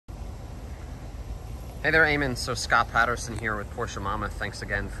Hey there, Eamon. So Scott Patterson here with Porsche Mama. Thanks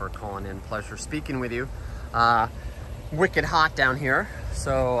again for calling in. Pleasure speaking with you. Wicked hot down here.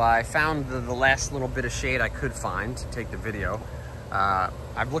 So I found the last little bit of shade I could find to take the video.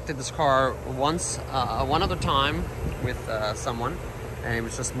 I've looked at this car once, one other time with someone, and it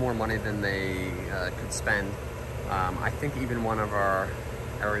was just more money than they could spend. I think even one of our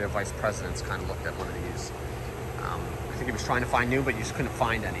area vice presidents kind of looked at one of these. I think he was trying to find new, but you just couldn't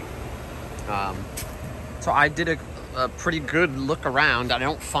find any. So I did a pretty good look around. I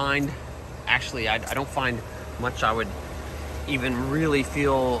don't find much I would even really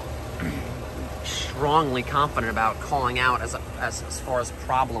feel strongly confident about calling out as far as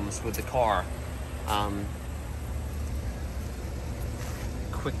problems with the car.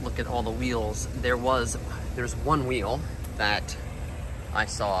 Quick look at all the wheels. There's one wheel that I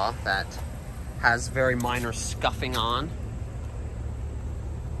saw that has very minor scuffing on.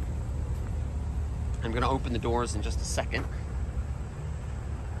 I'm going to open the doors in just a second.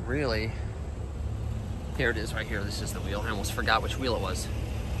 Really, here it is right here. This is the wheel. I almost forgot which wheel it was.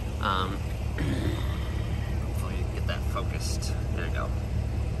 Hopefully you can get that focused. There you go.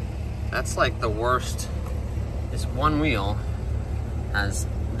 That's like the worst. This one wheel has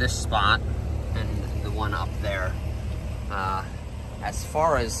this spot and the one up there. As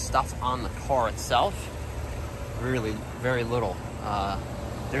far as stuff on the car itself, really very little.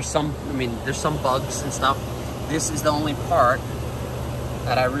 There's some bugs and stuff. This is the only part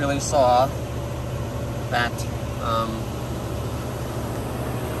that I really saw that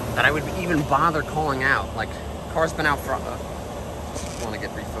that I would even bother calling out. Like, car's been out for, just want to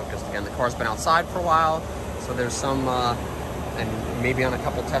get refocused again. The car's been outside for a while, so there's some, and maybe on a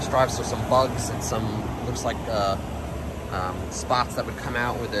couple test drives, there's some bugs and some, looks like spots that would come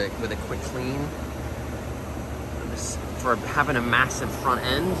out with a quick clean. For having a massive front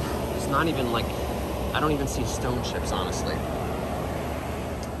end, it's not even like, I don't even see stone chips, honestly.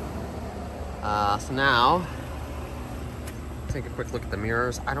 So now, take a quick look at the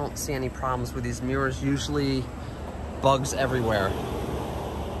mirrors. I don't see any problems with these mirrors. Usually, bugs everywhere.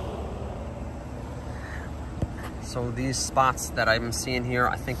 So these spots that I'm seeing here,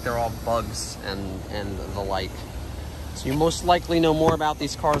 I think they're all bugs and the like. So you most likely know more about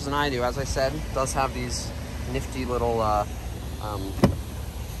these cars than I do. As I said, it does have these nifty little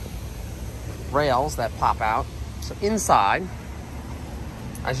rails that pop out. So inside,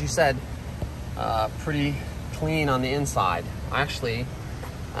 as you said, pretty clean on the inside. Actually,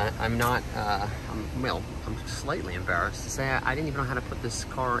 I'm slightly embarrassed to say I didn't even know how to put this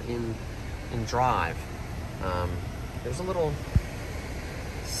car in drive. There's a little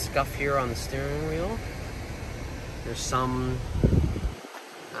scuff here on the steering wheel. There's some,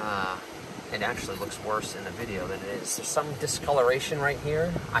 it actually looks worse in the video than it is. There's some discoloration right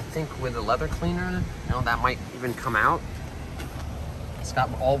here. I think with a leather cleaner, that might even come out. It's got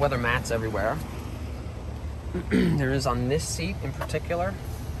all-weather mats everywhere. There is on this seat in particular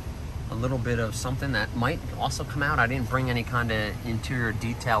a little bit of something that might also come out. I didn't bring any kind of interior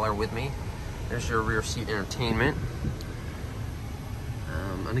detailer with me. There's your rear seat entertainment.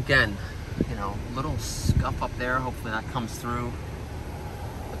 And again, little scuff up there. Hopefully that comes through.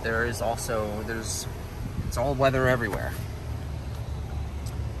 But there is also, it's all weather everywhere.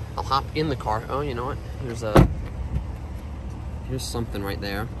 I'll hop in the car. Oh, you know what? Here's something right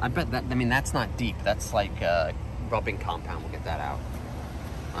there. I bet that, that's not deep. That's like rubbing compound. We'll get that out.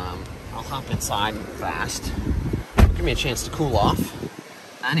 I'll hop inside fast. Give me a chance to cool off.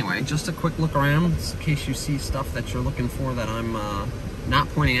 Anyway, just a quick look around in case you see stuff that you're looking for that I'm not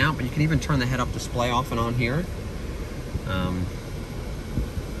pointing out, but you can even turn the head-up display off and on here.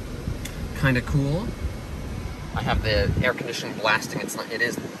 Kind of cool. I have the air conditioning blasting.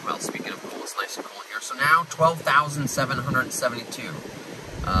 Well, speaking of cool, it's nice and cool in here. So now 12,772.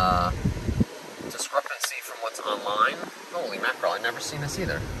 Discrepancy from what's online. Holy mackerel, I've never seen this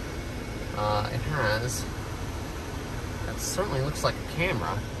either. That certainly looks like a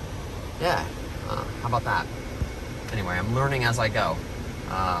camera. Yeah, how about that? Anyway, I'm learning as I go.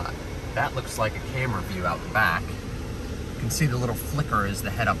 That looks like a camera view out the back. You can see the little flicker is the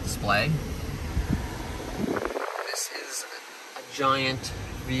head-up display. This is a giant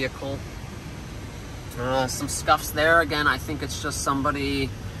vehicle. Some scuffs there. Again, I think it's just somebody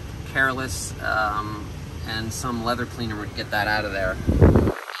careless, and some leather cleaner would get that out of there.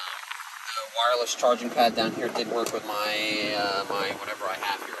 The wireless charging pad down here did work with my whatever I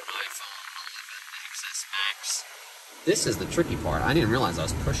have here, an iPhone 11 XS Max. This is the tricky part. I didn't realize I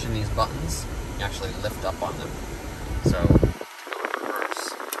was pushing these buttons. You actually lift up on them. So,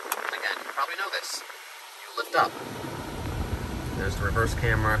 reverse. Again, you probably know this. You lift up. There's the reverse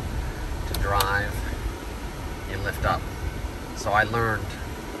camera to drive. you lift up. So I learned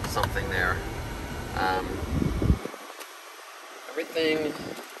something there. Everything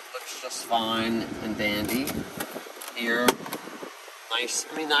looks just fine and dandy here. Nice.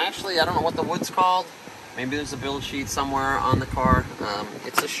 I mean, I don't know what the wood's called. Maybe there's a build sheet somewhere on the car.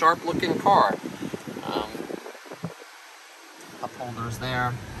 It's a sharp looking car. Cup holders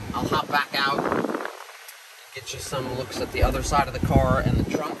there. I'll hop back out and get you some looks at the other side of the car and the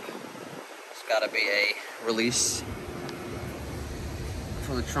trunk. There's got to be a release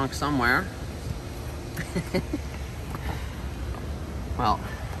for the trunk somewhere. Well,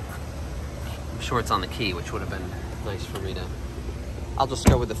 I'm sure it's on the key, which would have been nice for me to... I'll just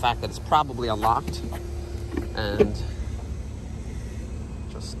go with the fact that it's probably unlocked, and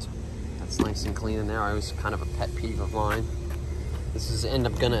just that's nice and clean in there. I was kind of a pet peeve of mine. This is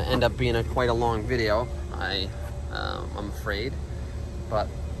gonna end up being quite a long video, I'm afraid, but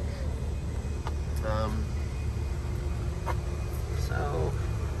so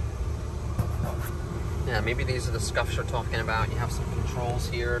yeah, maybe these are the scuffs you're talking about. You have some controls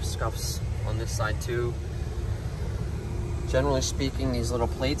here, scuffs on this side too. Generally speaking, these little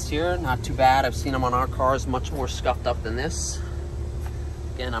plates here, not too bad. I've seen them on our cars much more scuffed up than this.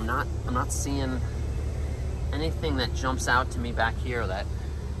 Again, I'm not seeing anything that jumps out to me back here that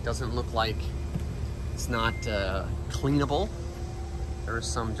doesn't look like it's not cleanable. There is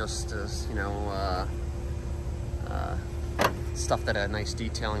some just you know, stuff that a nice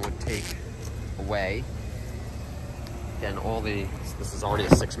detailing would take away. Again, this is already a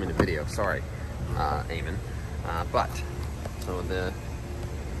 6-minute video, sorry, Eamon. But so the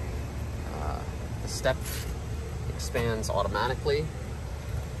step expands automatically.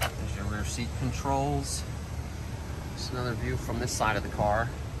 There's your rear seat controls. Just another view from this side of the car.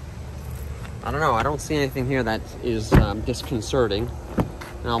 I don't know, I don't see anything here that is disconcerting.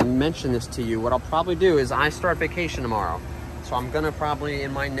 And I'll mention this to you. What I'll probably do is I start vacation tomorrow. So I'm gonna probably,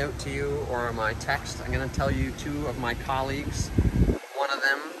 in my note to you or my text, I'm gonna tell you 2 of my colleagues. One of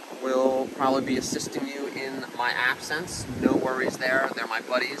them will probably be assisting you in my absence. No worries there, they're my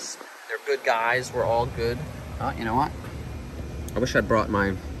buddies. They're good guys, we're all good. You know what? I wish I'd brought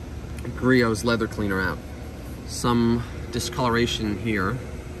my Grio's leather cleaner out. Some discoloration here.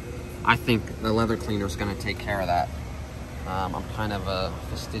 I think the leather cleaner is gonna take care of that. I'm kind of a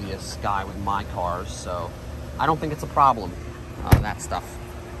fastidious guy with my cars, so I don't think it's a problem, that stuff.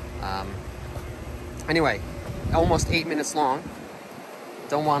 Anyway, almost 8 minutes long.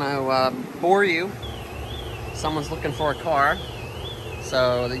 Don't want to bore you. Someone's looking for a car,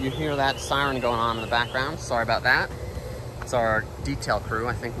 so that you hear that siren going on in the background. Sorry about that. It's our detail crew,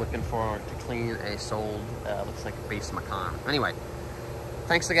 I think, looking to clean a sold, looks like a base Macan. Anyway,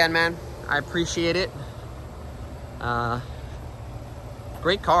 thanks again, man. I appreciate it.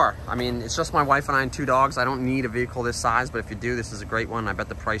 Great car. I mean, it's just my wife and I and 2 dogs. I don't need a vehicle this size, but if you do, this is a great one. I bet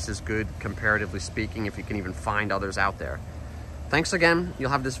the price is good, comparatively speaking, if you can even find others out there. Thanks again. You'll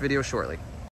have this video shortly.